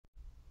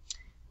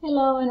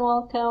Hello and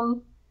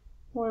welcome.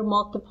 We're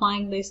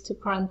multiplying these two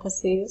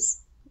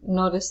parentheses.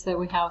 Notice that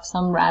we have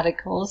some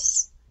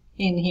radicals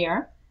in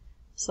here.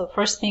 So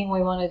first thing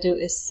we want to do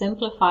is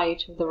simplify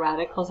each of the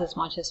radicals as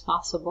much as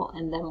possible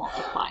and then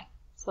multiply.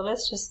 So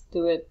let's just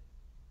do it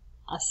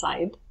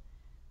aside.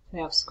 We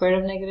have square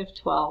root of negative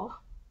 12.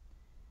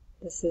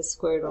 This is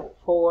square root of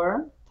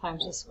 4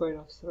 times the square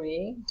root of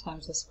 3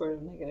 times the square root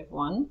of negative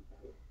 1.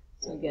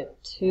 So we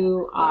get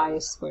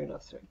 2i square root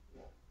of 3.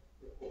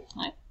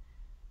 Right?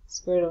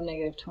 Square root of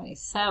negative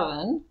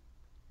 27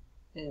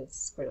 is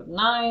square root of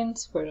 9,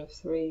 square root of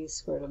 3,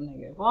 square root of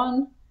negative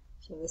 1.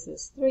 So this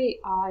is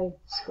 3i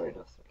square root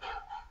of 3.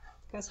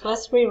 Okay, so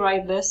let's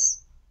rewrite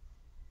this.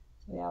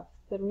 We have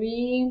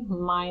 3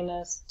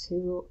 minus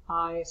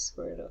 2i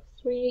square root of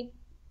 3,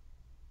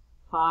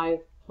 5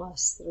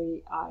 plus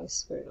 3i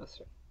square root of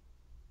 3.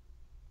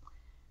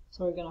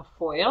 So we're going to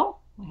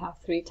FOIL. We have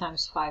 3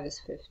 times 5 is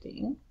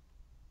 15.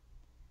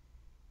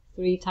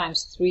 3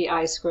 times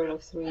 3i square root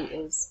of 3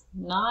 is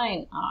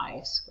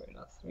 9i square root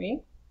of 3.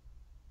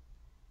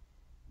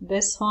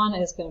 This one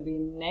is going to be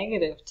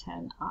negative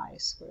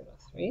 10i square root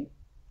of 3.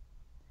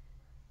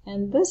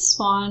 And this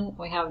one,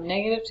 we have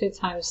negative 2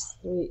 times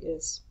 3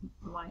 is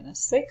minus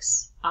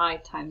 6. I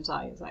times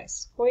I is I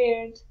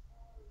squared.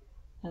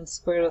 And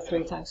square root of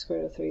 3 times square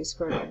root of 3 is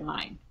square root of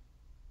 9.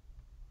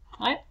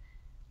 Alright,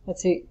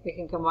 let's see, we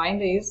can combine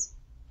these.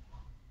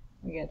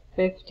 We get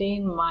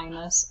 15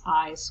 minus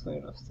I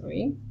squared of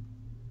 3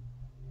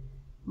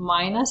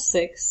 minus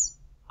 6.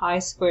 I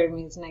squared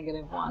means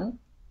negative 1.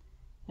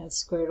 And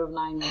square root of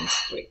 9 means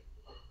 3.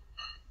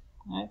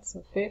 Alright,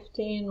 so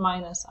 15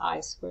 minus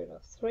I squared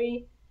of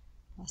 3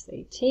 plus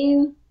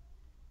 18,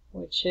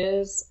 which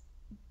is,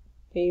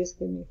 these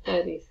give me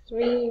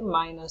 33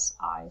 minus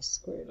I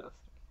squared of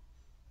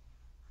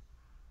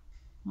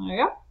 3. There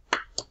you go.